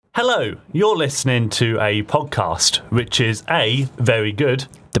Hello, you're listening to a podcast which is A, very good.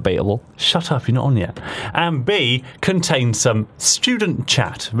 Debatable. Shut up, you're not on yet. And B, contains some student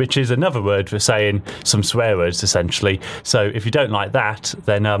chat, which is another word for saying some swear words, essentially. So if you don't like that,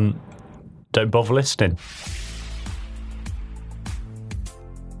 then don't bother listening.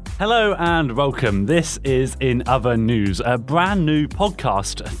 Hello and welcome. This is In Other News, a brand new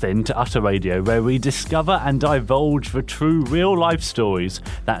podcast thin to utter radio where we discover and divulge the true real-life stories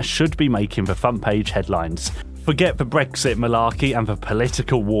that should be making the front page headlines. Forget the Brexit malarkey and the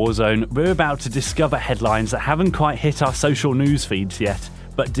political war zone. We're about to discover headlines that haven't quite hit our social news feeds yet,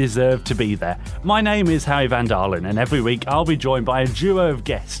 but deserve to be there. My name is Harry Van Dalen, and every week I'll be joined by a duo of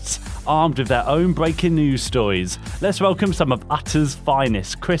guests, armed with their own breaking news stories. Let's welcome some of Utter's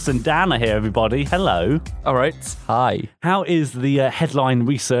finest. Chris and Dan are here, everybody. Hello. All right. Hi. How is the headline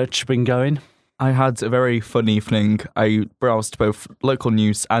research been going? I had a very fun evening. I browsed both local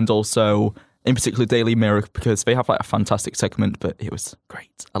news and also, in particular, Daily Mirror, because they have like a fantastic segment, but it was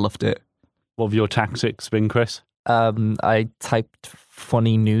great. I loved it. What have your tactics been, Chris? I typed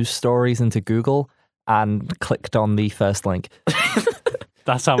funny news stories into Google and clicked on the first link.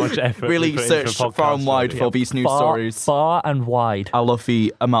 That's how much effort really searched far and wide for these news stories. Far and wide. I love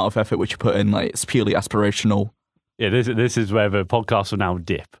the amount of effort which you put in. Like, it's purely aspirational. Yeah, this is where the podcast will now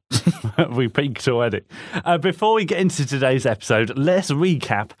dip. We peaked already. Before we get into today's episode, let's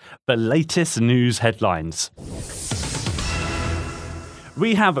recap the latest news headlines.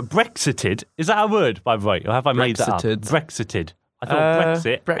 We have Brexited. Is that a word, by the way? Or have I made that up? Brexited. I thought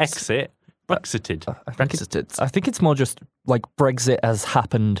exit. Brexited. I think it's more just like Brexit has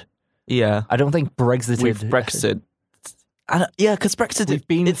happened. Yeah. I don't think Brexited. With Brexit. Yeah, because Brexit... We've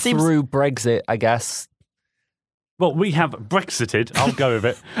been through Brexit, I guess. Well, we have Brexited. I'll go with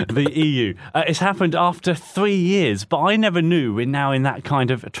it. The EU. It's happened after 3 years, but I never knew we're now in that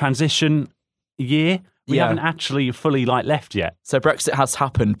kind of transition year. We haven't actually fully left yet. So Brexit has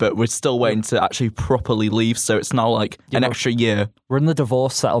happened, but we're still waiting to actually properly leave. So it's now an extra year. We're in the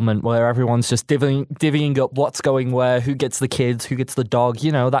divorce settlement where everyone's just divvying up what's going where, who gets the kids, who gets the dog,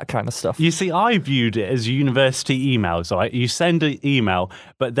 that kind of stuff. You see, I viewed it as university emails, right? You send an email,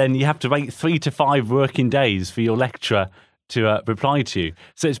 but then you have to wait 3 to 5 working days for your lecturer to reply to you.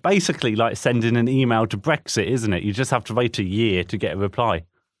 So it's basically like sending an email to Brexit, isn't it? You just have to wait a year to get a reply.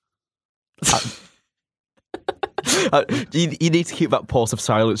 You need to keep that pause of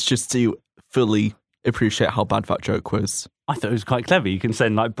silence just to fully appreciate how bad that joke was. I thought it was quite clever. You can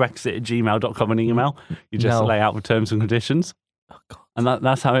send brexit@gmail.com an email. You just lay out the terms and conditions. Oh, God. And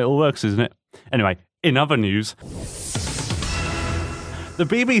that's how it all works, isn't it? Anyway, in other news, the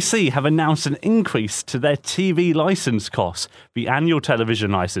BBC have announced an increase to their TV licence costs. The annual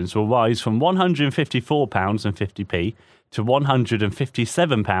television licence will rise from £154.50p to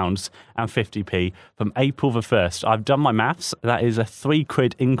 £157.50p from April the 1st. I've done my maths. That is a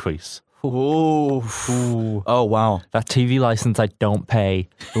 £3 increase. Ooh. Oh, wow. That TV license I don't pay.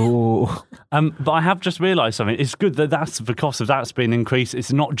 Ooh. But I have just realised something. It's good that the cost of that's been increased.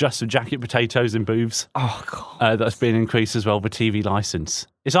 It's not just the jacket potatoes and booths. Oh, God. That's been increased as well, the TV licence.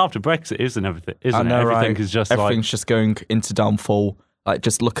 It's after Brexit, isn't everything? I know, Everything right? is just Everything's just going into downfall.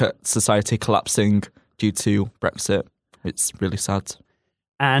 Just look at society collapsing due to Brexit. It's really sad.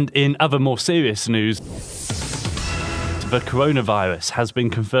 And in other more serious news, the coronavirus has been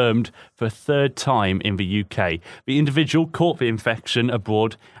confirmed for a 3rd time in the UK. The individual caught the infection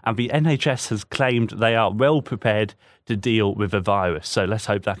abroad, and the NHS has claimed they are well prepared to deal with the virus. So let's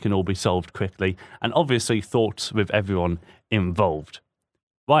hope that can all be solved quickly. And obviously thoughts with everyone involved.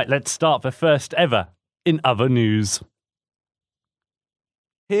 Right, let's start the first ever in other news.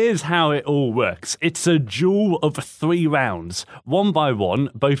 Here's how it all works. It's a duel of 3 rounds. One by one,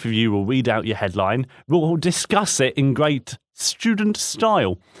 both of you will read out your headline. We'll discuss it in great student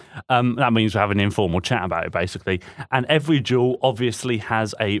style. That means we'll have an informal chat about it, basically. And every duel obviously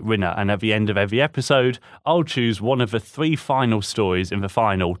has a winner. And at the end of every episode, I'll choose one of the 3 final stories in the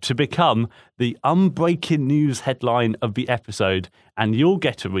final to become the unbreaking news headline of the episode. And you'll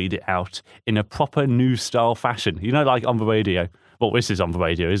get to read it out in a proper news style fashion. Like on the radio. Well, this is on the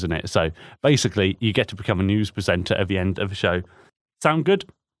radio, isn't it? So basically, you get to become a news presenter at the end of the show. Sound good?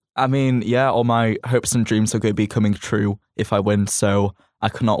 I mean, yeah, all my hopes and dreams are going to be coming true if I win. So I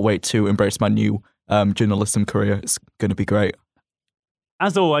cannot wait to embrace my new journalism career. It's going to be great.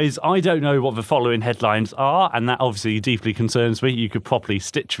 As always, I don't know what the following headlines are, and that obviously deeply concerns me. You could probably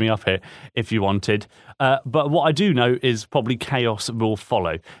stitch me up here if you wanted. But what I do know is probably chaos will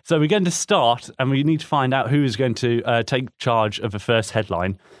follow. So we're going to start, and we need to find out who is going to take charge of the first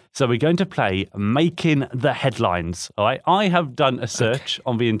headline. So we're going to play Making the Headlines. All right. I have done a search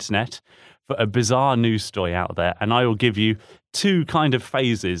on the internet for a bizarre news story out there, and I will give you two kind of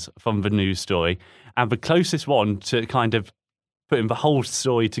phases from the news story, and the closest one to kind of putting the whole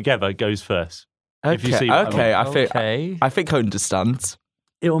story together goes first. If you see what I mean. I think I understand.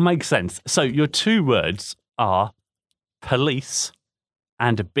 It will make sense. So your two words are police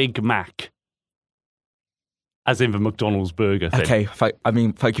and Big Mac, as in the McDonald's burger thing. Okay,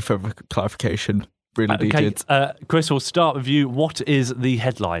 thank you for the clarification. Really needed. Chris, we'll start with you. What is the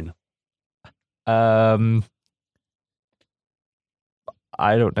headline?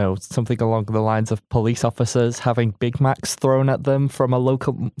 I don't know, something along the lines of police officers having Big Macs thrown at them from a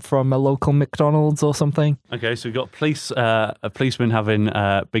local McDonald's or something. Okay, so we've got a policeman having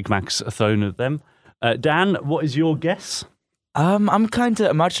Big Macs thrown at them. Dan, what is your guess? I'm kind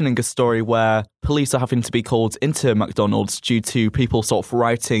of imagining a story where police are having to be called into McDonald's due to people sort of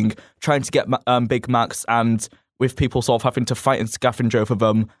rioting, trying to get Big Macs, and with people sort of having to fight and scavenge over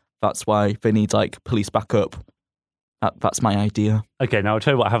them. That's why they need police backup. That's my idea. Okay, now I'll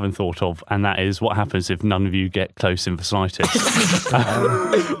tell you what I haven't thought of, and that is what happens if none of you get close in the slightest.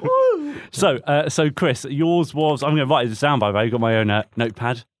 So Chris, yours was, I'm going to write this down, by the way. I've got my own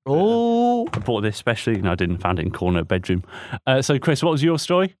notepad. Oh. I bought this specially. No, I didn't. Found it in the corner of the bedroom. So Chris, what was your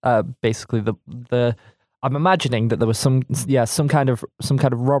story? Basically, I'm imagining that there was some kind of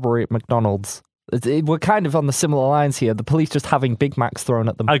robbery at McDonald's. We're kind of on the similar lines here. The police just having Big Macs thrown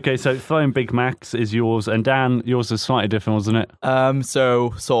at them. Okay, so throwing Big Macs is yours, and Dan, yours is slightly different, wasn't it?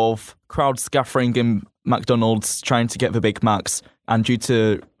 So sort of crowd scattering in McDonald's trying to get the Big Macs, and due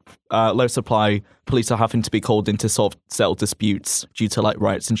to low supply, police are having to be called in to sort of settle disputes due to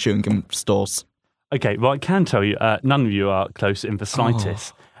riots ensuing in stores. Okay, well I can tell you, none of you are close in the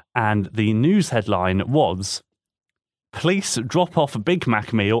slightest, and the news headline was: police drop off a Big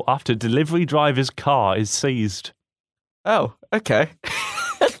Mac meal after delivery driver's car is seized. Oh, okay.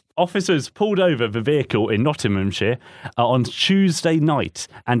 Officers pulled over the vehicle in Nottinghamshire on Tuesday night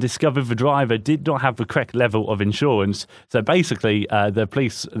and discovered the driver did not have the correct level of insurance. So basically, the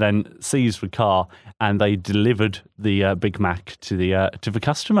police then seized the car and they delivered the Big Mac to the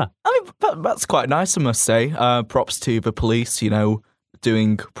customer. I mean, that's quite nice, I must say. Props to the police,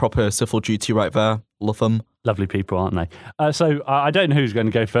 doing proper civil duty right there. Love them. Lovely people, aren't they? So I don't know who's going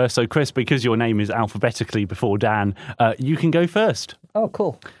to go first. So Chris, because your name is alphabetically before Dan, you can go first. Oh,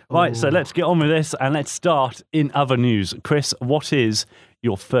 cool. Right, so let's get on with this and let's start in other news. Chris, what is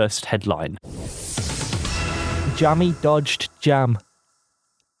your first headline? Jammy dodged jam.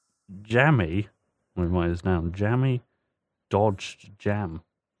 Jammy? Let me write this down. Jammy dodged jam.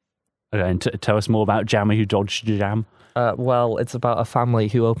 Okay, and tell us more about Jammy who dodged jam. Well, it's about a family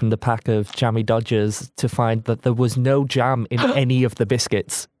who opened a pack of Jammy Dodgers to find that there was no jam in any of the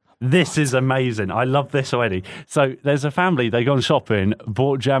biscuits. This is amazing. I love this already. So there's a family, they gone shopping,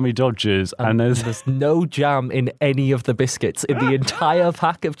 bought Jammy Dodgers, and there's no jam in any of the biscuits. In the entire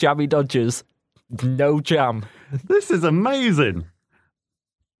pack of Jammy Dodgers, no jam. This is amazing.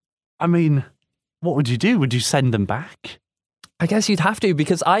 I mean, what would you do? Would you send them back? I guess you'd have to,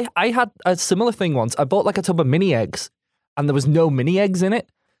 because I had a similar thing once. I bought a tub of mini eggs, and there was no mini eggs in it.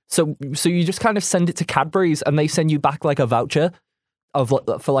 So you just kind of send it to Cadbury's, and they send you back a voucher for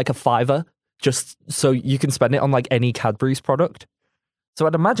a $5, just so you can spend it on any Cadbury's product. So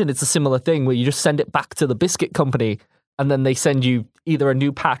I'd imagine it's a similar thing where you just send it back to the biscuit company, and then they send you either a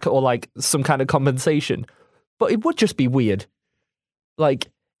new pack or some kind of compensation. But it would just be weird.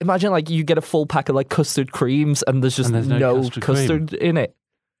 Imagine you get a full pack of custard creams and there's just no custard in it.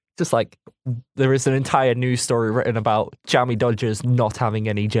 Just there is an entire news story written about Jammy Dodgers not having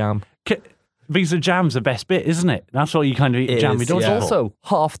any jam. Because the jam's the best bit, isn't it? That's what you kind of eat Jammy Dodgers for. It's also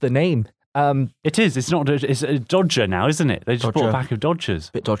half the name. It is. It's not. It's a Dodger now, isn't it? They just bought a pack of Dodgers.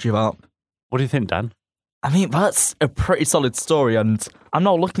 Bit dodgy about. What do you think, Dan? I mean, that's a pretty solid story, and I'm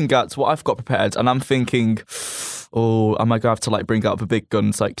not looking at what I've got prepared, and I'm thinking, am I going to have to bring out the big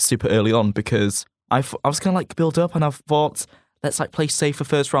guns super early on? Because I was going to build up, and I thought, let's play safe for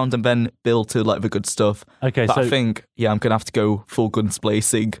first round and then build to the good stuff. Okay, but so I think, I'm going to have to go full guns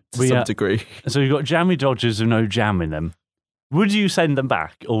blazing to some degree. So you've got Jammy Dodgers with no jam in them. Would you send them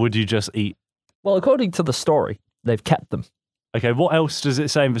back, or would you just eat? Well, according to the story, they've kept them. Okay, what else does it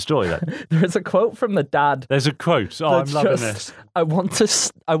say in the story then? There's a quote from the dad. There's a quote. Oh, I'm loving this. I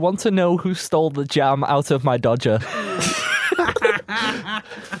want to know who stole the jam out of my Dodger.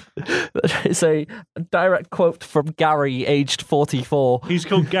 It's a direct quote from Gary, aged 44. He's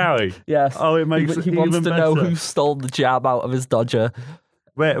called Gary. Yes. Oh, it makes it He wants even to know better. who stole the jam out of his Dodger.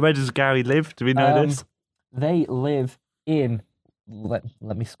 Where does Gary live? Do we know this? They live in... Let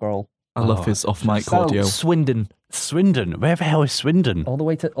me scroll. I love his off-mic audio. Swindon. Swindon. Where the hell is Swindon? All the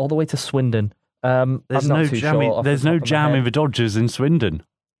way to Swindon. There's I'm not no too jammy. sure off There's the top no of my jam head. in the Dodgers in Swindon.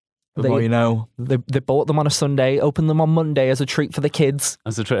 The more you know. They bought them on a Sunday, opened them on Monday as a treat for the kids.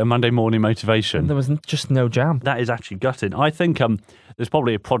 As a Monday morning motivation. There was just no jam. That is actually gutting. I think there's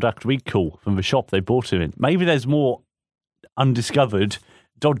probably a product recall from the shop they bought it in. Maybe there's more undiscovered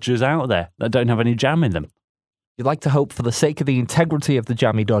Dodgers out there that don't have any jam in them. You'd like to hope, for the sake of the integrity of the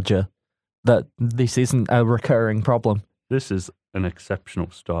Jammy Dodger, that this isn't a recurring problem. This is an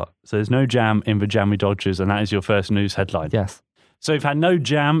exceptional start. So there's no jam in the Jammy Dodgers, and that is your first news headline. Yes. So we've had no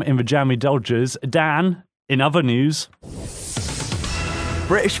jam in the Jammy Dodgers. Dan, in other news,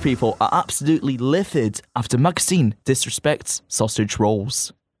 British people are absolutely livid after magazine disrespects sausage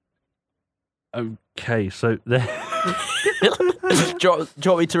rolls. okay, so there, do you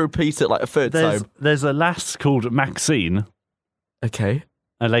want me to repeat it like a third time? there's a lass called Maxine, Okay.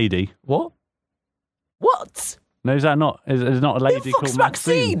 a lady. What? What? No, is that not? Is not a lady Who called fucks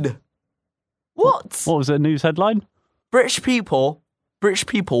Maxine? Maxine? What? What was the news headline? British people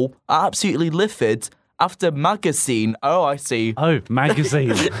are absolutely livid after magazine. Oh, I see. Oh,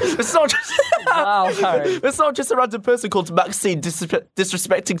 magazine. It's not just. Wow, Harry. It's not just a random person called Maxine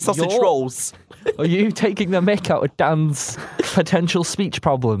disrespecting sausage You're- rolls. Are you taking the mick out of Dan's potential speech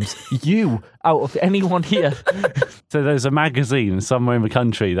problems? You, out of anyone here. So there's a magazine somewhere in the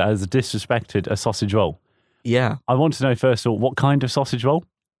country that has disrespected a sausage roll. Yeah. I want to know, first of all, what kind of sausage roll?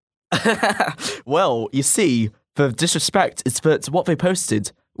 Well, you see, the disrespect is that what they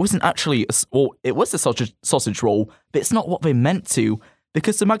posted wasn't actually, it was a sausage roll, but it's not what they meant to,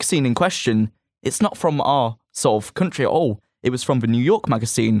 because the magazine in question, it's not from our sort of country at all. It was from the New York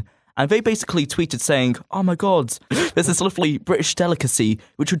magazine, and they basically tweeted saying, oh my god, there's this lovely British delicacy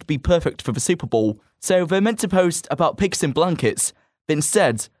which would be perfect for the Super Bowl. So they're meant to post about pigs in blankets, but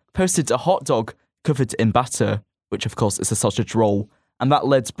instead posted a hot dog covered in batter, which of course is a sausage roll. And that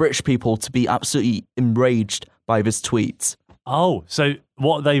led British people to be absolutely enraged by this tweet. Oh, so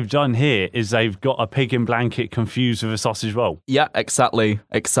what they've done here is they've got a pig in blanket confused with a sausage roll. Yeah, exactly.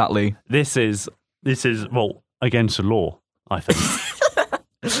 This is well, against the law, I think.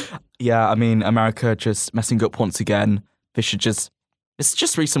 Yeah, I mean, America just messing up once again. It's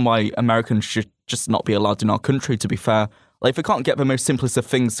just reason why Americans should just not be allowed in our country, to be fair. Like, if we can't get the most simplest of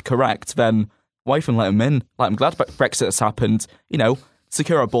things correct, then why even let them in? Like, I'm glad Brexit has happened. You know,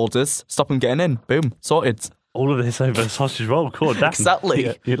 secure our borders, stop them getting in. Boom, sorted. All of this over a sausage roll. God, Dan.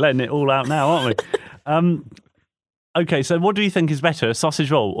 Exactly. You're letting it all out now, aren't we? Okay, so what do you think is better, a sausage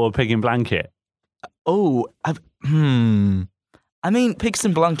roll or a pig in blanket? Oh, I mean, pigs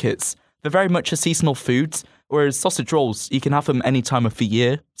in blankets, they're very much a seasonal food, whereas sausage rolls, you can have them any time of the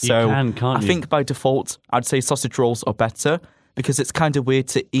year. So can't I you? think by default, I'd say sausage rolls are better, because it's kind of weird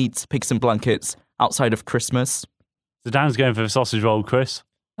to eat pigs in blankets outside of Christmas. So Dan's going for the sausage roll, Chris.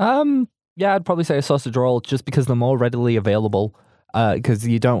 Yeah, I'd probably say a sausage roll just because they're more readily available. Because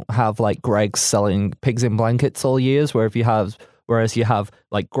you don't have like Greg's selling pigs in blankets all years, whereas you have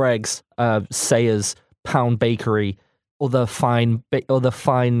like Greg's, Sayers, Pound Bakery, other fine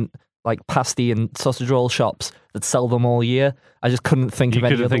like pasty and sausage roll shops that sell them all year. I just couldn't think of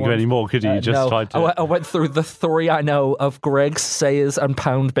any couldn't other think of ones. any more, could you? You just No. tried to. I went through the three I know of Greg's, Sayers, and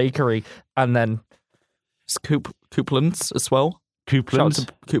Pound Bakery, and then It's Couplands as well. Shout out Couplands.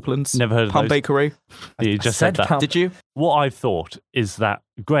 to Couplands. Never heard of Pound those. Bakery. You just said that. Pound- Did you? What I've thought is that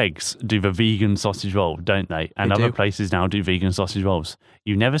Greg's do the vegan sausage roll, don't they? And They other do. places now do vegan sausage rolls.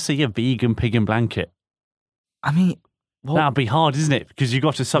 You never see a vegan pig in blanket. I mean, well, That'd be hard, isn't it? Because you've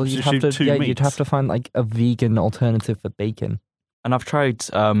got to Well, substitute two meats. you'd have to find like a vegan alternative for bacon. and I've tried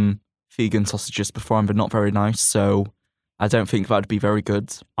vegan sausages before and they're not very nice, so I don't think that'd be very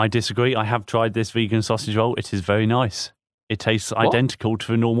good. I disagree. I have tried this vegan sausage roll. It is very nice. It tastes identical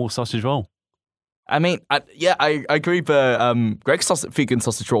to a normal sausage roll. I mean, I agree, but Greg's vegan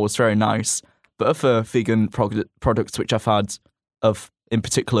sausage roll was very nice, but other vegan products which I've had of, in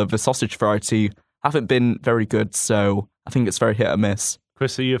particular, the sausage variety, haven't been very good, so I think it's very hit or miss.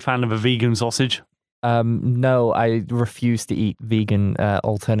 Chris, are you a fan of a vegan sausage? No, I refuse to eat vegan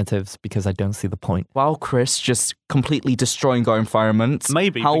alternatives because I don't see the point. Wow, Chris, just completely destroying our environment.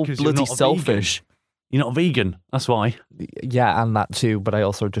 Maybe, How because you're bloody not a selfish. You're not vegan. That's why. Yeah, and that too, but I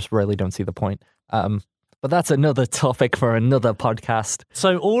also just really don't see the point. But that's another topic for another podcast.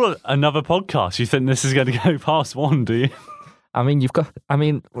 So, another podcast. You think this is going to go past one, do you? I mean, you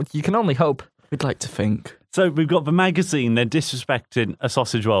can only hope. We'd like to think. So we've got the magazine. They're disrespecting a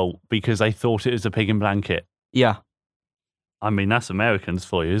sausage roll because they thought it was a pig in blanket. Yeah, I mean, that's Americans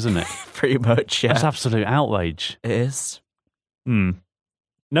for you, isn't it? pretty much, yeah. That's absolute outrage. It is.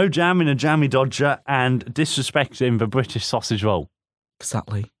 No jam in a jammy dodger and disrespecting the British sausage roll.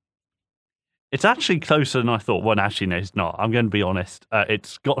 Exactly. It's actually closer than I thought. Well, actually, no, it's not. I'm going to be honest.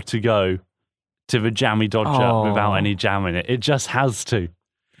 It's got to go to the jammy dodger without any jam in it. It just has to.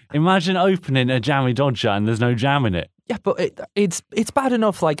 Imagine opening a jammy dodger and there's no jam in it. Yeah, but it's bad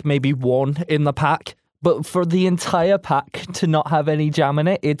enough, like maybe one in the pack, but for the entire pack to not have any jam in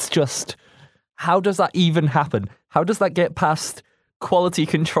it, it's just, how does that even happen? How does that get past quality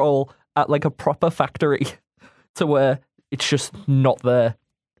control at like a proper factory to where it's just not there?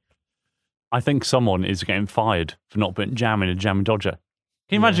 I think someone is getting fired for not putting jam in a jammy dodger.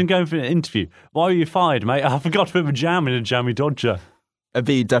 Can you imagine going for an interview? Why are you fired, mate? I forgot to put the jam in a jammy dodger. It'd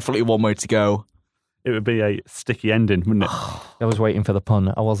be definitely one way to go. It would be a sticky ending, wouldn't it? I was waiting for the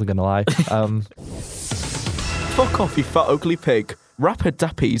pun. I wasn't going to lie. Fuck off, you fat ugly pig. Rapper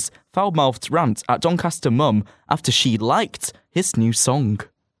Dappy's foul-mouthed rant at Doncaster mum after she liked his new song.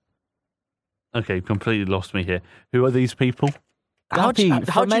 Okay, completely lost me here. Who are these people? How do you not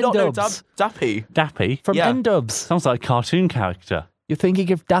know Dappy? Dappy? From Yeah. N-Dubs. Sounds like a cartoon character. You're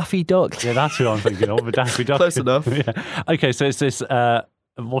thinking of Daffy Duck. Yeah, that's who I'm thinking of, the Daffy Duck. Close enough. Yeah. Okay, so it's this,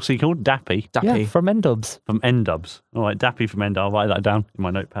 what's he called? Dappy? Dappy. Yeah, from N-Dubs. From N-Dubs. All right, Dappy from N-Dubs. I'll write that down in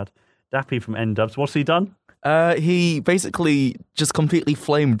my notepad. Dappy from N-Dubs. What's he done? He basically just completely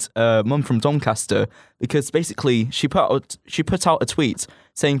flamed mum from Doncaster because basically she put out a tweet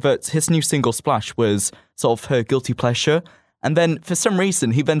saying that his new single Splash was sort of her guilty pleasure, and then for some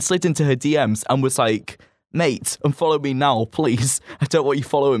reason he then slid into her DMs and was like, "Mate, unfollow me now, please. I don't want you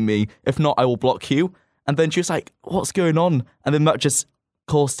following me. If not, I will block you." And then she was like, "What's going on?" And then that just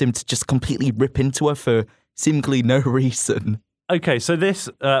caused him to just completely rip into her for seemingly no reason. Okay, so this,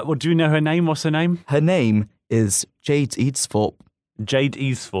 do you know her name? What's her name? Her name is Jade Eadsthorpe. Jade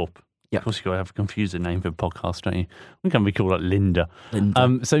Eadsthorpe. Yeah. Of course, you've got to have a confusing name for a podcast, don't you? We can be called like Linda.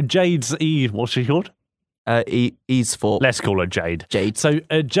 Linda. So Jade's what's she called? Eadsthorpe. Let's call her Jade. Jade. So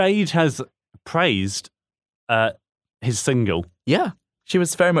Jade has praised his single, Yeah, she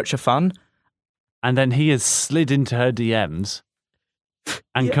was very much a fan. and then he has slid into her DMs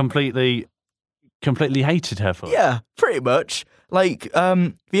and Yeah. completely hated her for it. Yeah, pretty much. Like,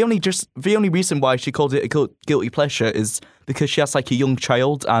 the only reason why she called it a guilty pleasure is because she has like a young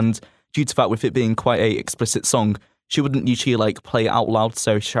child, and due to that, with it being quite a explicit song, she wouldn't usually like play it out loud,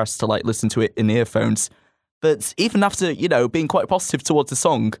 so she has to like listen to it in earphones. But even after, being quite positive towards the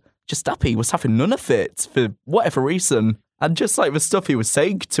song, just Dappy was having none of it for whatever reason, and just like the stuff he was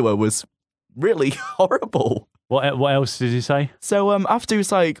saying to her was really horrible. What else did he say? So after he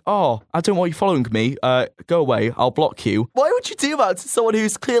was like, "Oh, I don't want you following me. Go away. I'll block you." Why would you do that to someone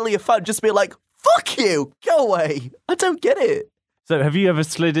who's clearly a fan? Just be like, "Fuck you. Go away." I don't get it. So have you ever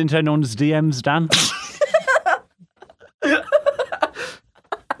slid into anyone's DMs, Dan?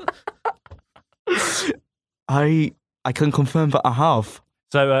 I can confirm that I have.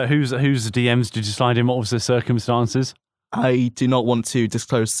 So whose DMs did you slide in? What was the circumstances? I do not want to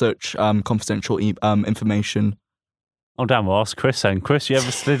disclose such confidential information. Oh, damn, we'll ask Chris then. Chris, you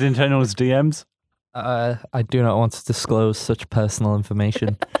ever slid into anyone's DMs? I do not want to disclose such personal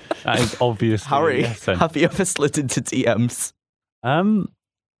information. That is obviously Harry, a yes then. have you ever slid into DMs?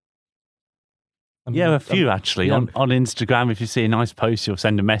 Yeah, a few actually. yeah. On Instagram, if you see a nice post, you'll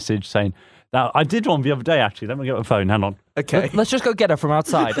send a message saying, "Now, I did one the other day actually. Let me get my phone, hang on." Okay. Let's just go get her from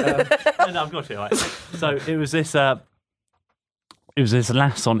outside. No, I've got it, right. So it was this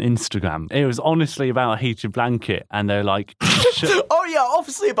lass on Instagram. It was honestly about a heated blanket, and they're like, Oh yeah,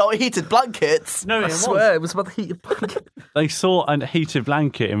 obviously about heated blankets. no, I it swear it was about the heated blanket. They saw a heated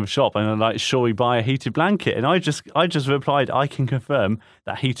blanket in the shop and they're like, "Shall we buy a heated blanket?" And I just replied, "I can confirm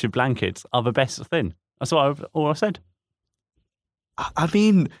that heated blankets are the best thing." That's all I said. I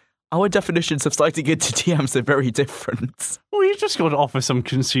mean, our definitions of sliding into DMs are very different. Well, you just got to offer some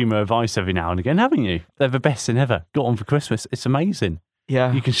consumer advice every now and again, haven't you? They're the best thing ever. Got one for Christmas. It's amazing.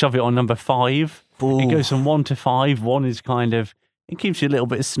 Yeah. You can shove it on number 5. Ooh. It goes from 1 to 5. 1 is kind of, it keeps you a little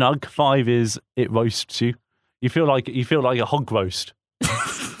bit snug. 5 is it roasts you. You feel like a hog roast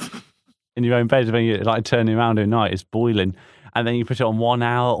in your own bed when you're like turning around at night. It's boiling, and then you put it on 1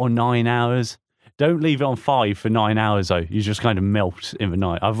 hour or 9 hours. Don't leave it on 5 for 9 hours though. You just kind of melt in the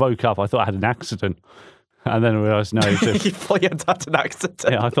night. I woke up. I thought I had an accident, and then I realised no. It's just, You thought you had an accident.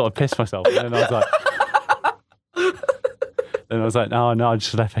 yeah, I thought I pissed myself, and then I was like, no, I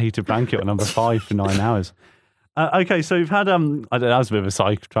just left a heated blanket on number 5 for 9 hours. Okay, so we've had I don't know, that was a bit of a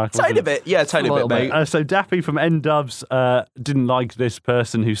sidetrack. wasn't Tiny it? bit. Yeah, tiny bit, mate. So Dappy from N-Dubs didn't like this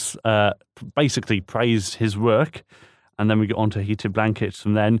person who basically praised his work, and then we got onto heated blankets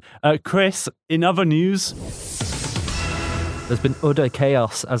from then. Chris, in other news, There's been utter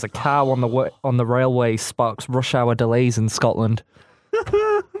chaos as a cow on the railway sparks rush hour delays in Scotland.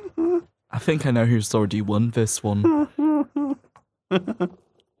 I think I know who's already won this one. I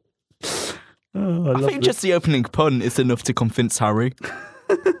think just the opening pun is enough to convince Harry.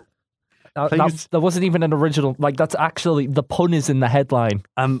 That wasn't even an original. Like, that's actually, the pun is in the headline.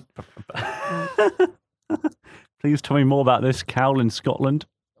 Please tell me more about this cow in Scotland.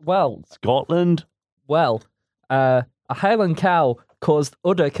 Scotland? A Highland cow caused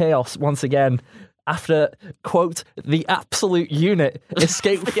utter chaos once again after, quote, the absolute unit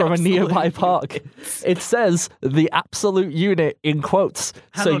escaped from a nearby park. It says the absolute unit in quotes,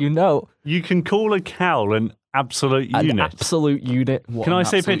 you know. You can call a cow an absolute unit. An absolute unit. Can I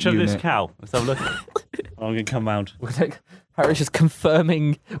see a picture of this cow? Let's have a look. I'm going to come round. Harry's just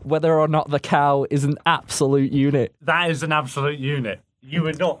confirming whether or not the cow is an absolute unit. That is an absolute unit. You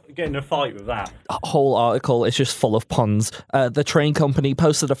would not get in a fight with that. The whole article is just full of puns. The train company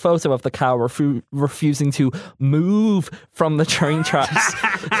posted a photo of the cow refusing to move from the train tracks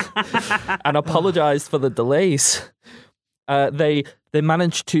and apologized for the delays. They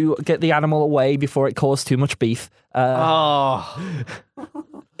managed to get the animal away before it caused too much beef. It's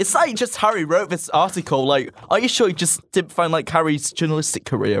like just Harry wrote this article. Like, are you sure you just didn't find like Harry's journalistic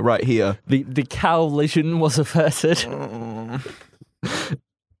career right here? The cow lesion was averted.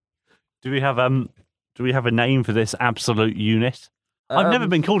 Do we have a name for this absolute unit? I've never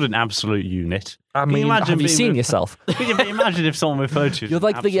been called an absolute unit. I mean, have you seen yourself? Can you imagine if someone referred to you? You're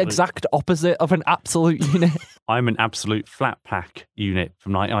like the exact opposite of an absolute unit. I'm an absolute flat pack unit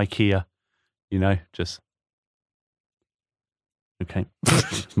from like IKEA. You know, just okay.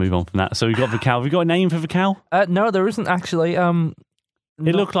 Let's move on from that. So we got the cow. Have we got a name for the cow? No, there isn't actually. It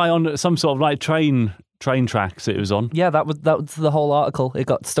looked like on some sort of like train tracks it was on. Yeah, that was the whole article. It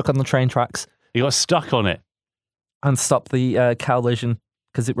got stuck on the train tracks. It got stuck on it. And stopped the cow lesion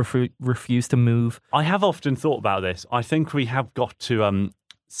because it refused to move. I have often thought about this. I think we have got to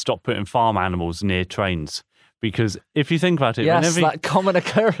stop putting farm animals near trains, because if you think about it, yes, that common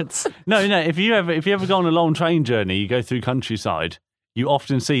occurrence. No. If you ever go on a long train journey, you go through countryside, you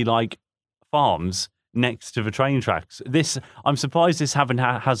often see like farms next to the train tracks. I'm surprised this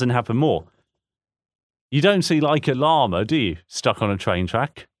hasn't happened more. You don't see like a llama, do you, stuck on a train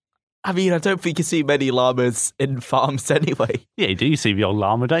track? I mean, I don't think you see many llamas in farms anyway. Yeah, you do. You see the old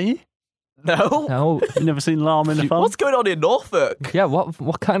llama, don't you? No. You've never seen llama in a farm? What's going on in Norfolk? Yeah,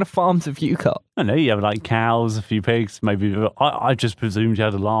 what kind of farms have you got? I don't know, you have like cows, a few pigs, maybe. I just presumed you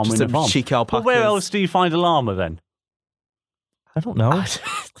had a llama in a farm. Cheeky alpacas. But where else do you find a llama then? I don't know.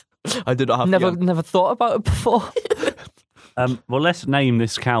 I did not have never thought about it before. Well, let's name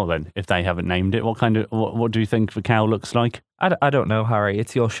this cow then, if they haven't named it. What do you think the cow looks like? I don't know, Harry.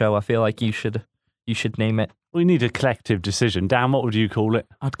 It's your show. I feel like you should name it. We need a collective decision. Dan, what would you call it?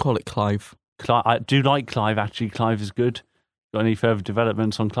 I'd call it Clive. I do like Clive, actually. Clive is good. Got any further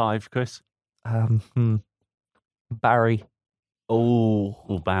developments on Clive, Chris? Barry.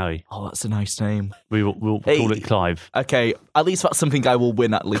 Oh, Barry. Oh, that's a nice name. We'll call it Clive. Okay, at least that's something I will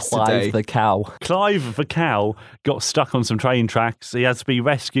win at least Clive today. the cow. Clive the cow got stuck on some train tracks. He has to be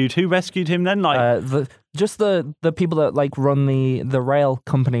rescued. Who rescued him then? Just the people that like run the rail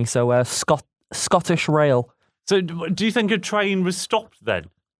company. So Scottish Rail. So do you think a train was stopped then?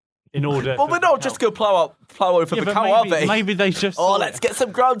 In order. Well, we're not just go plow over the cow, are they? Maybe they just. Let's get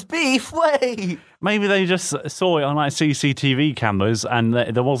some ground beef. Wait. Maybe they just saw it on like CCTV cameras, and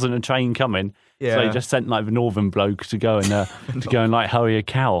there wasn't a train coming. Yeah. So they just sent like the northern bloke to go and like hurry a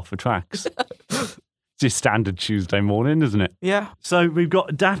cow off the tracks. It's just standard Tuesday morning, isn't it? Yeah. So we've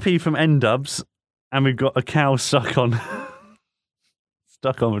got Dappy from N-Dubs, and we've got a cow stuck on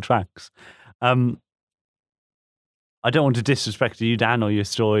the tracks. I don't want to disrespect you, Dan, or your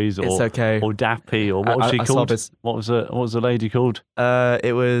stories, or it's okay. Or Dappy, or what was she called? What was the lady called?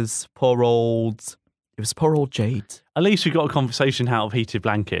 It was poor old Jade. At least we got a conversation out of heated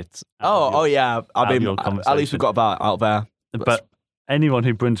blankets. Yeah. I mean, at least we got that out there. But anyone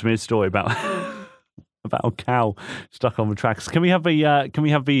who brings me a story about a cow stuck on the tracks, can we have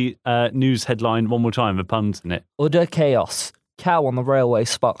the news headline one more time? The puns in it. Utter chaos. Cow on the railway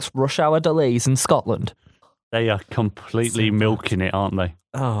sparks rush hour delays in Scotland. They are completely milking it, aren't they?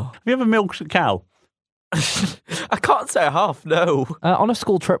 Oh. Have you ever milked a cow? I can't say I have, no. On a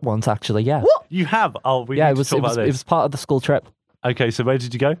school trip once, actually, yeah. What? You have? Oh, we need it to was talk about this. It was part of the school trip. Okay, so where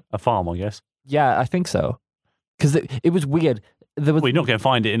did you go? A farm, I guess. Yeah, I think so. because it was weird. There was Well, you're not going to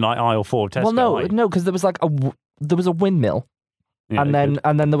find it in like aisle 4 of Tesco. well, no, are you? no, because there was like there was a windmill, Yeah, and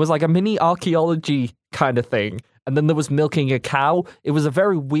then there was like a mini archaeology kind of thing, and then there was milking a cow. It was a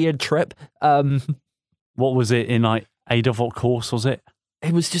very weird trip. What was it in like Ada? What course was it?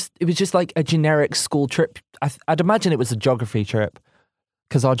 It was just like a generic school trip. I'd imagine it was a geography trip,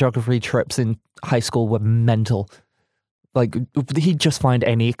 because our geography trips in high school were mental. Like, he'd just find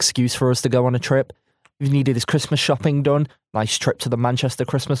any excuse for us to go on a trip. If he needed his Christmas shopping done, nice trip to the Manchester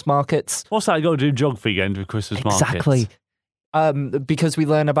Christmas markets. What's that got to do geography going to Christmas markets? Exactly. Because we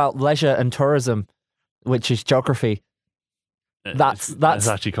learn about leisure and tourism, which is geography. That's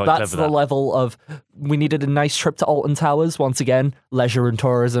actually quite that's clever. the level of, we needed a nice trip to Alton Towers. Once again, leisure and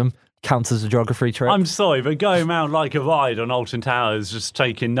tourism counts as a geography trip. I'm sorry, but going around like a ride on Alton Towers, just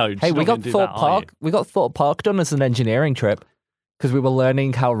taking notes. Hey, you're we not got gonna do Thorpe that, are Park. We got Thorpe Park done as an engineering trip because we were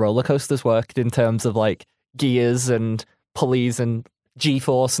learning how roller coasters worked in terms of like gears and pulleys and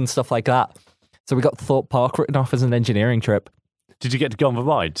G-force and stuff like that. So we got Thorpe Park written off as an engineering trip. Did you get to go on the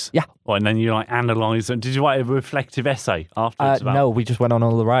rides? Yeah. Well, and then you like analyse them. Did you write a reflective essay afterwards? No, we just went on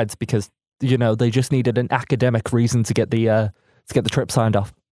all the rides because they just needed an academic reason to get the trip signed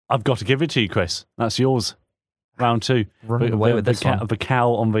off. I've got to give it to you, Chris. That's yours. Round 2. Running away with this one. The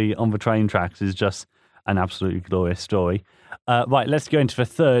cow on the train tracks is just an absolutely glorious story. Right, let's go into the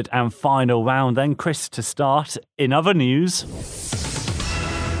third and final round then. Chris, to start. In other news,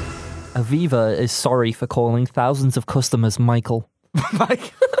 Aviva is sorry for calling thousands of customers Michael.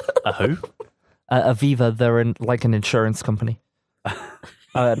 who? Aviva, they're an insurance company.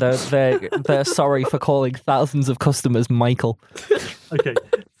 They're sorry for calling thousands of customers Michael. Okay,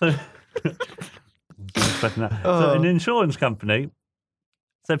 so so an insurance company.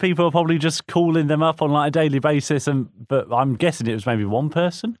 So people are probably just calling them up on like a daily basis, but I'm guessing it was maybe one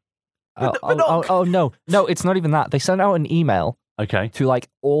person. Oh no, it's not even that. They sent out an email Okay, to like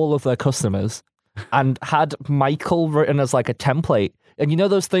all of their customers and had Michael written as like a template. And you know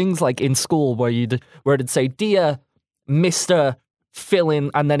those things like in school where it'd say, "Dear Mr. Fill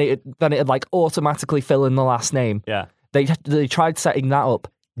in," and then it'd like automatically fill in the last name. yeah. They tried setting that up,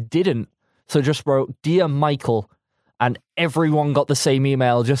 didn't. So just wrote, "Dear Michael," and everyone got the same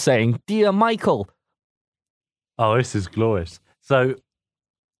email just saying, "Dear Michael." Oh, this is glorious. So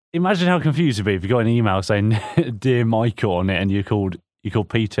imagine how confused you'd be if you got an email saying "Dear Michael" on it, and you called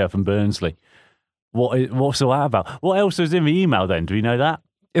Peter from Burnsley. What's all that about? What else was in the email then? Do we know that?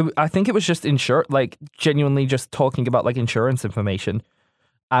 I think it was just genuinely just talking about like insurance information,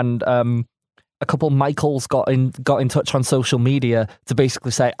 and a couple Michaels got in touch on social media to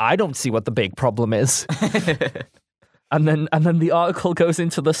basically say, "I don't see what the big problem is." And then the article goes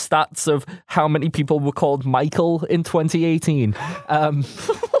into the stats of how many people were called Michael in 2018.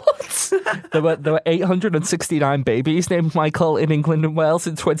 There were 869 babies named Michael in England and Wales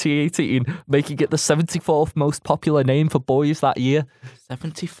in 2018, making it the 74th most popular name for boys that year.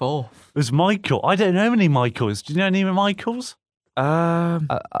 74. It was Michael. I don't know any Michaels. Do you know any Michaels?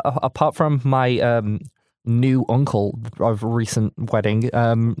 Apart from my new uncle of recent wedding,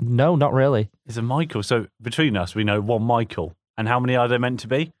 no, not really. It's a Michael. So between us, we know one Michael. And how many are there meant to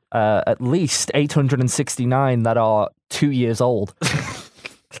be? At least 869 that are 2 years old.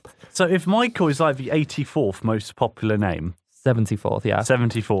 So if Michael is like the 84th most popular name, 74th, yeah.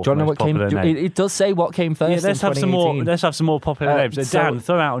 74th Do you know most what came? popular name. It does say what came first. Yeah, let's have some more. Let's have some more popular names. so- Dan,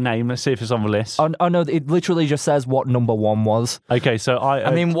 throw out a name. Let's see if it's on the list. Oh no! It literally just says what number one was. Okay, so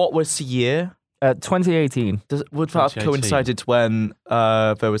I mean, what was the year? 2018. Would that have 2018. coincided when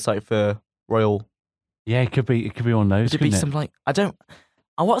there was like the royal? yeah, it could be one of those. Would it be couldn't something like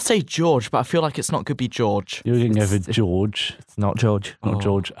I want to say George, but I feel like it's not going to be George. You're going to go for It's- George, It's not George. not Oh.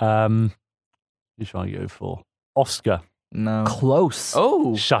 George. Who should I go for? Oscar. No. Close.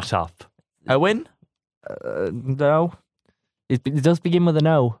 Oh, Shut up. Owen. No. It does begin with an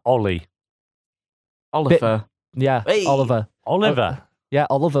O. Ollie. Oliver. Yeah. Hey. Oliver. Oliver. Yeah.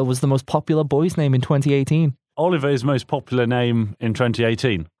 Oliver was the most popular boy's name in 2018. Oliver is most popular name in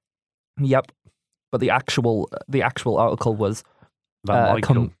 2018. Yep. But the actual article was About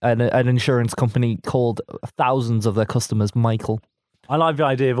Michael. an insurance company called thousands of their customers Michael. I like the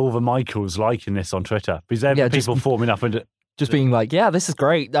idea of all the Michaels liking this on Twitter because they're Yeah, the people forming up and Just being like, yeah, this is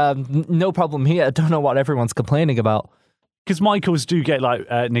great. No problem here. I don't know what everyone's complaining about. because Michaels do get like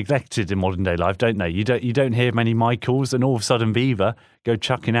neglected in modern day life, don't they? You don't hear many Michaels, and all of a sudden Viva go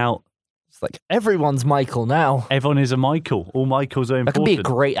chucking out. It's like everyone's Michael now. Everyone is a Michael. All Michaels are That important. could be a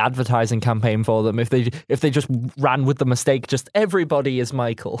great advertising campaign for them if they just ran with the mistake. Just everybody is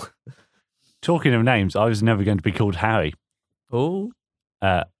Michael. Talking of names, I was never going to be called Harry. Oh,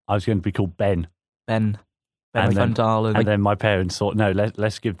 I was going to be called Ben. Ben. Ben Van Dalen. And then my parents thought, no,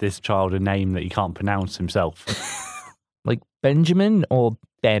 let's give this child a name that he can't pronounce himself. Like Benjamin or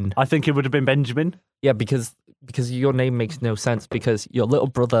Ben? I think it would have been Benjamin. Yeah, because your name makes no sense because your little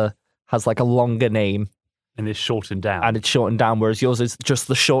brother has like a longer name. And it's shortened down. And it's shortened down, whereas yours is just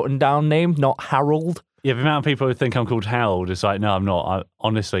the shortened down name, not Harold. Yeah, the amount of people who think I'm called Harold, it's like, no, I'm not.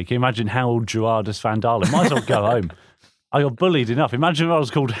 Honestly, can you imagine Harold Gerardus Van Dalen? Might as well go home. I got bullied enough. Imagine if I was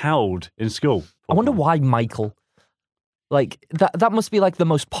called Harold in school. I wonder why Michael. Like, that must be like the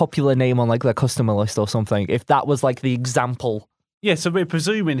most popular name on like their customer list or something, if that was like the example. Yeah, so we're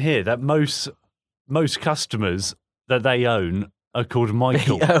presuming here that most customers that they own are called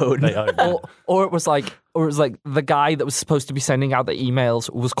Michael. They own. Or it was like the guy that was supposed to be sending out the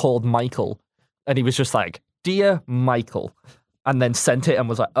emails was called Michael, and he was just like, "Dear Michael," and then sent it and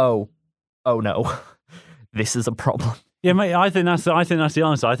was like, "Oh no, this is a problem." Yeah, mate. I think that's the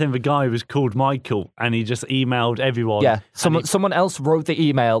answer. I think the guy was called Michael, and he just emailed everyone. Yeah, someone else wrote the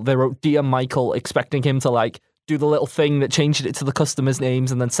email. They wrote "Dear Michael," expecting him to like do the little thing that changed it to the customers'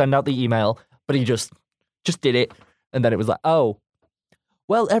 names and then send out the email, but he just did it. And then it was like, oh,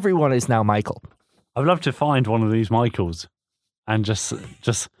 well, everyone is now Michael. I'd love to find one of these Michaels and just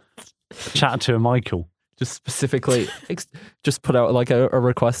chat to a Michael. Just specifically, just put out like a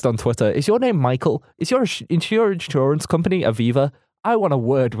request on Twitter. Is your name Michael? Is your insurance company Aviva? I want a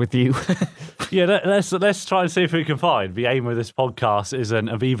word with you. Yeah, let's try and see if we can find. The aim of this podcast is an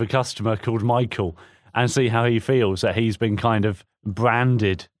Aviva customer called Michael and see how he feels that he's been kind of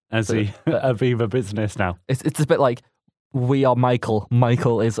branded as the Aviva business now. It's a bit like, we are Michael.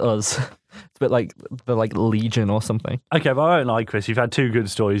 Michael is us. It's a bit like the Legion or something. Okay, but I don't like Chris. You've had two good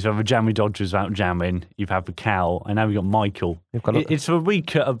stories. You've had the Jammy Dodgers about jamming. You've had the cow, and now we've got Michael. It's the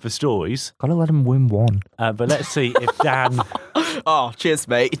weaker of the stories. Got to let him win one. But let's see if Dan... Oh, cheers,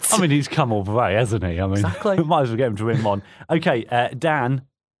 mate. I mean, he's come all the way, hasn't he? I mean, exactly. Might as well get him to win one. Okay, Dan,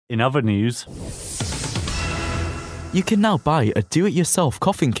 in other news... You can now buy a do-it-yourself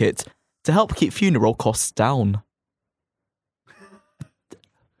coffin kit to help keep funeral costs down.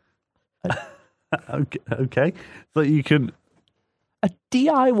 Okay. So you can... A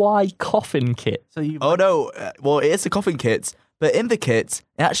DIY coffin kit? Oh, no. Well, it is a coffin kit, but in the kit,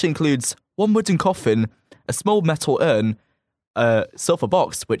 it actually includes one wooden coffin, a small metal urn, a silver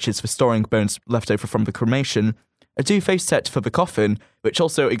box, which is for storing bones left over from the cremation, a duvet set for the coffin, which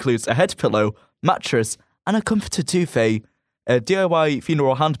also includes a head pillow, mattress, and a comforter duvet, a DIY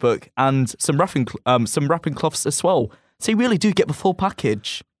funeral handbook, and some wrapping cloths as well. So you really do get the full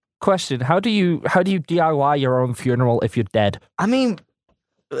package. Question: How do you DIY your own funeral if you're dead? I mean,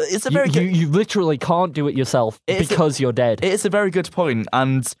 it's a very good... You literally can't do it yourself because you're dead. It is a very good point,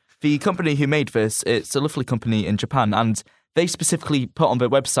 and the company who made this, it's a lovely company in Japan, and they specifically put on their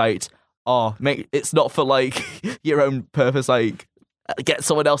website, it's not for like your own purpose, like get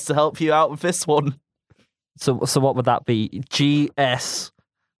someone else to help you out with this one. So what would that be? GSETHUT.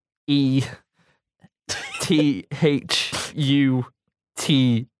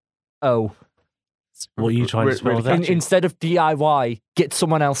 What are you trying to spell that? Instead of DIY, get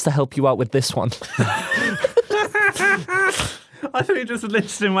someone else to help you out with this one. I thought you were just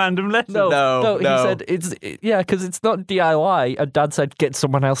listing random letters. No. He said because it's not DIY. And Dad said get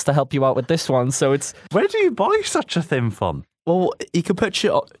someone else to help you out with this one. So it's... Where do you buy such a thing from? Well, you can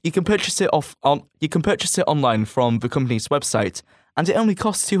purchase it online from the company's website, and it only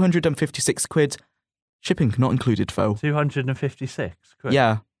costs £256. Shipping not included, though. 256 quid.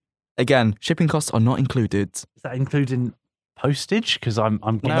 Yeah. Again, shipping costs are not included. Is that including postage? Because I'm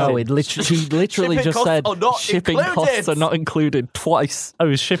no, he literally just said shipping costs are not included twice. Oh,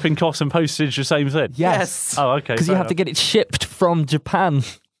 is shipping costs and postage the same thing? Yes. Oh, okay. Because you have to get it shipped from Japan.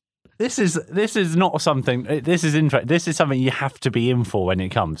 This is not something. This is interesting. This is something you have to be in for when it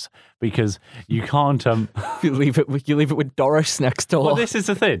comes, because you can't. You leave it with Doris next door. Well, this is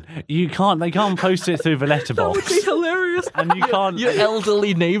the thing. You can't. They can't post it through the letterbox. That would be hilarious. And you can't. Your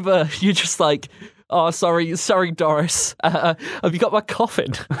elderly neighbour. You're just like, oh, sorry, Doris. Have you got my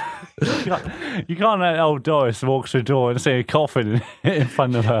coffin? You can't let old Doris walk through the door and see a coffin in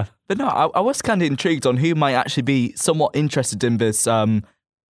front of her. But no, I was kind of intrigued on who might actually be somewhat interested in this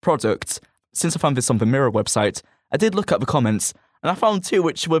product. Since I found this on the Mirror website, I did look at the comments, and I found two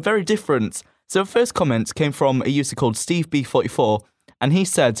which were very different. So the first comment came from a user called SteveB44, and he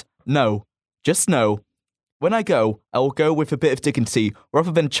said, "No, just no. When I go, I will go with a bit of dignity,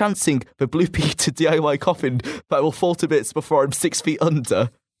 rather than chancing the Blue Peter DIY coffin that I will fall to bits before I'm 6 feet under."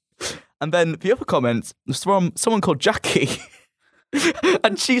 And then the other comment was from someone called Jackie,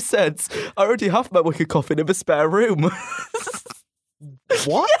 and she said, "I already have my wicker coffin in the spare room."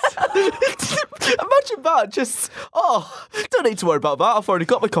 What? Imagine that. Just, don't need to worry about that. I've already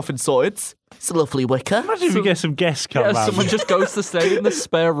got my coffin sorted. It's a lovely wicker. Imagine if we get some guests come round. Someone just goes to stay in the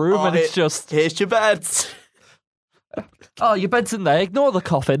spare room and it's just... Here's your bed. Oh, your bed's in there. Ignore the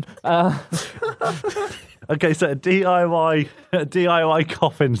coffin. Okay, so a DIY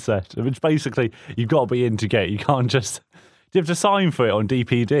coffin set, which basically you've got to be in to get. You can't just... Do you have to sign for it on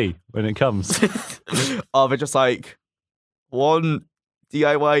DPD when it comes? They're just like, one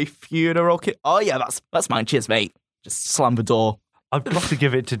DIY funeral kit. Oh, yeah, that's mine. Cheers, mate. Just slam the door. I've got to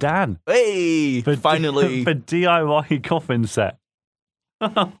give it to Dan. Hey, finally. For DIY coffin set.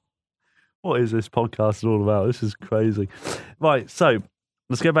 What is this podcast all about? This is crazy. Right, so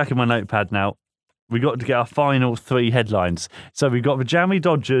let's go back in my notepad now. We got to get our final 3 headlines. So we've got the Jammy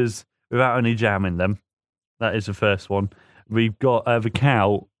Dodgers without any jam in them. That is the first one. We've got the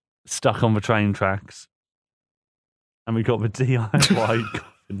cow stuck on the train tracks. And we've got the DIY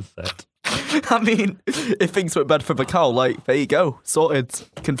coffin set. I mean, if things went bad for the cow, like, there you go, sorted.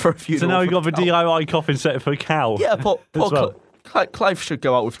 Can throw a few. So now we've got the DIY coffin set for a cow. Yeah, poor well. Clive should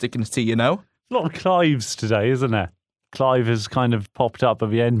go out with dignity, you know? A lot of Clives today, isn't there? Clive has kind of popped up at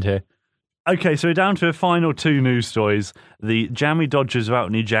the end here. Okay, so we're down to the final 2 news stories. The Jammy Dodgers without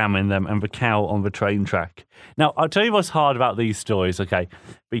any jam in them and the cow on the train track. Now, I'll tell you what's hard about these stories, okay?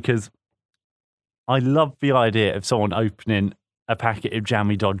 Because I love the idea of someone opening a packet of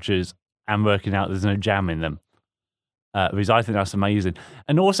Jammy Dodgers and working out there's no jam in them. Because I think that's amazing.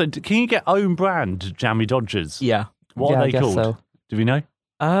 And also, can you get own brand Jammy Dodgers? Yeah. What are they called? So. Do we know?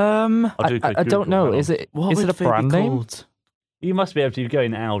 I don't know. Is it a brand name? You must be able to go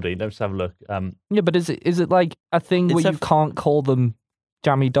in Aldi. Let's have a look. Yeah, but is it like a thing where you can't call them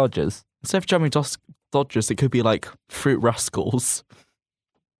Jammy Dodgers? Instead of Jammy Dodgers, it could be like Fruit Rascals.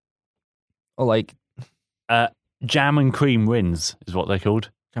 Or like... Jam and Cream Wins is what they're called.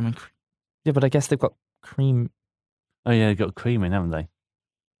 Jam and Cream. Yeah, but I guess they've got cream... Oh yeah, they've got cream in, haven't they?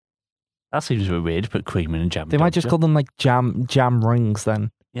 That seems a bit weird to put cream in a Jammy They Dodger. might just call them like jam rings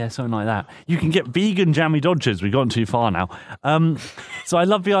then. Yeah, something like that. You can get vegan Jammy Dodgers. We've gone too far now. So I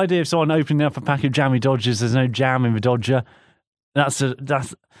love the idea of someone opening up a pack of Jammy Dodgers. There's no jam in the Dodger.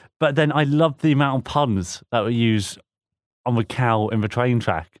 But then I love the amount of puns that were used on the cow in the train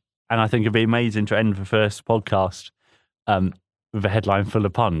track. And I think it'd be amazing to end the first podcast with a headline full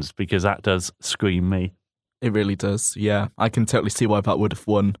of puns, because that does scream me. It really does. Yeah, I can totally see why that would have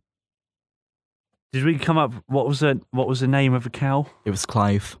won. Did we come up? What was the name of the cow? It was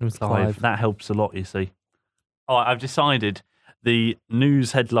Clive. It was Clive. That helps a lot, you see. Oh, I've decided the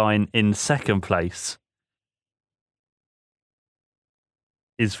news headline in second place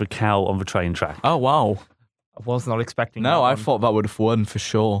is the cow on the train track. Oh, wow. I was not expecting that. No, I thought that would have won for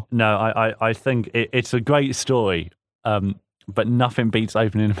sure. No, I think it's a great story, but nothing beats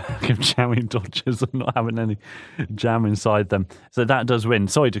opening a pack of Jammy Dodgers and not having any jam inside them. So that does win.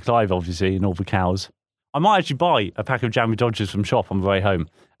 Sorry to Clive, obviously, and all the cows. I might actually buy a pack of Jammy Dodgers from shop on the way home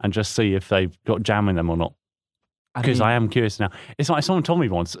and just see if they've got jam in them or not. Because I am curious now. It's like someone told me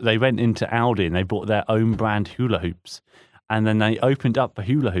once, they went into Aldi and they bought their own brand hula hoops. And then they opened up the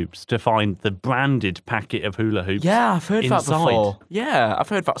hula hoops to find the branded packet of hula hoops. Yeah, I've heard inside. that before. Yeah, I've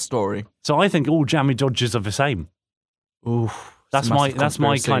heard that story. So I think all Jammy Dodgers are the same. Oof. That's my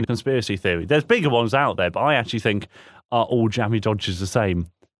kind of conspiracy theory. There's bigger ones out there, but I actually think are all Jammy Dodgers the same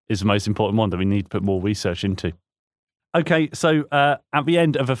is the most important one that we need to put more research into. Okay, so at the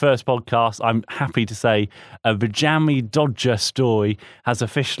end of the first podcast, I'm happy to say the Jammy Dodger story has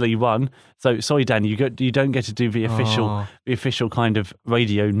officially won. So sorry, Dan, you don't get to do the official kind of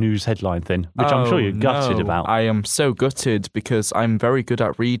radio news headline thing, which I'm sure you're gutted about. I am so gutted because I'm very good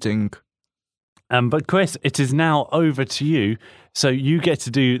at reading. But Chris, it is now over to you. So you get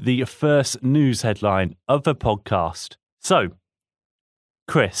to do the first news headline of the podcast. So,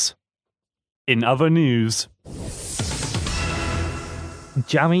 Chris, in other news...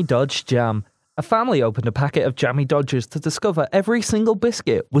 Jammy Dodge Jam. A family opened a packet of Jammy Dodgers to discover every single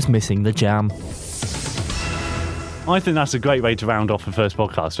biscuit was missing the jam. I think that's a great way to round off the first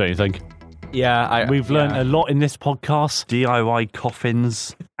podcast, don't you think? Yeah, we've learned a lot in this podcast. DIY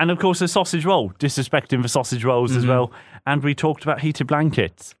coffins. And of course, the sausage roll. Disrespecting the sausage rolls as well. And we talked about heated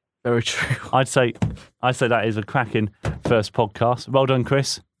blankets. Very true. I'd say that is a cracking first podcast. Well done,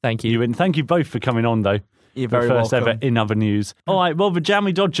 Chris. Thank you. And thank you both for coming on, though. You're very first welcome. Ever in other news. All right, well, the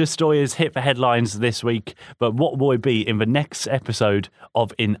Jammy Dodger story has hit the headlines this week, but what will it be in the next episode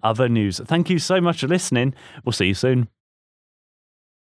of In Other News? Thank you so much for listening. We'll see you soon.